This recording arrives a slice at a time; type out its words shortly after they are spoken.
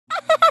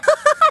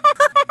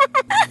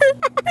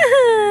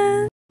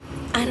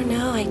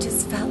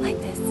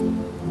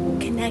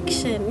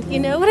attraction, you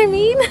know what I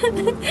mean?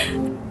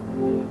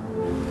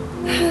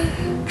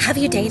 Have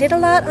you dated a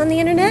lot on the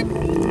internet?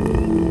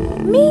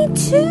 Me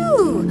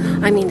too!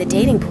 I mean, the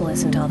dating pool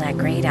isn't all that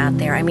great out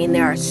there. I mean,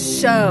 there are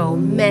so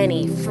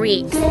many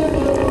freaks.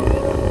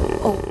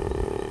 Oh,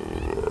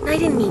 I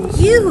didn't mean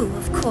you,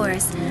 of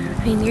course.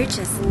 I mean, you're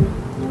just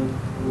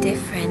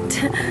different.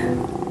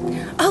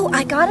 Oh,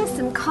 I got us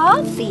some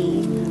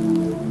coffee.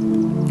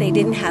 They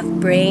didn't have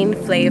brain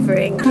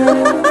flavoring.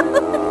 I'm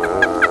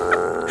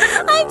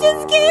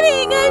just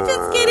kidding.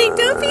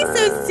 Don't be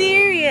so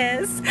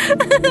serious.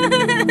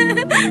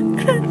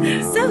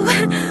 So,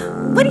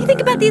 what do you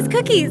think about these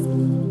cookies?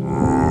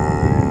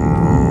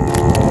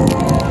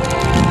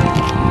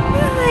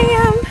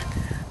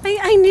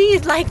 I knew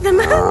you'd like them.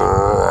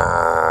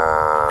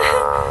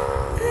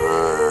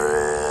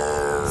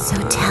 So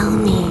tell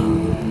me,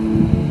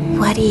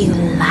 what do you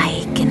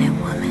like in a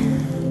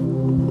woman?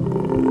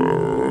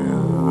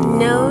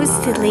 No,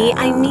 silly,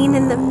 I mean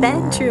in the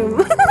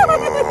bedroom.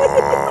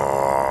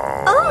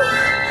 Oh,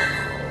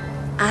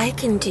 I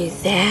can do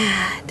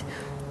that.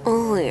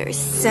 Oh, you're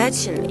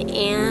such an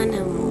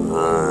animal.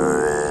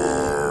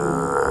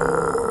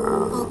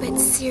 Oh, but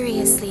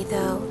seriously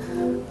though,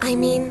 I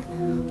mean,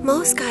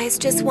 most guys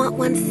just want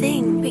one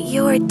thing, but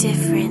you're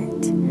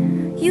different.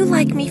 You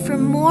like me for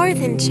more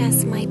than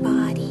just my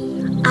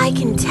body. I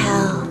can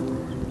tell.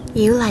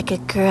 You like a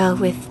girl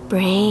with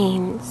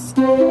brains.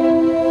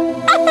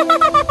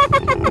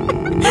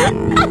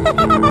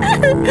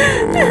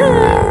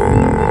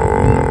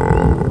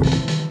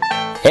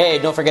 Hey,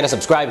 don't forget to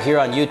subscribe here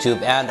on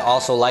YouTube and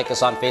also like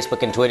us on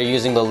Facebook and Twitter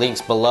using the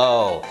links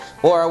below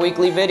for our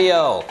weekly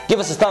video. Give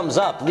us a thumbs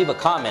up, leave a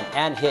comment,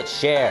 and hit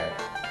share.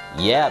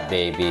 Yeah,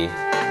 baby.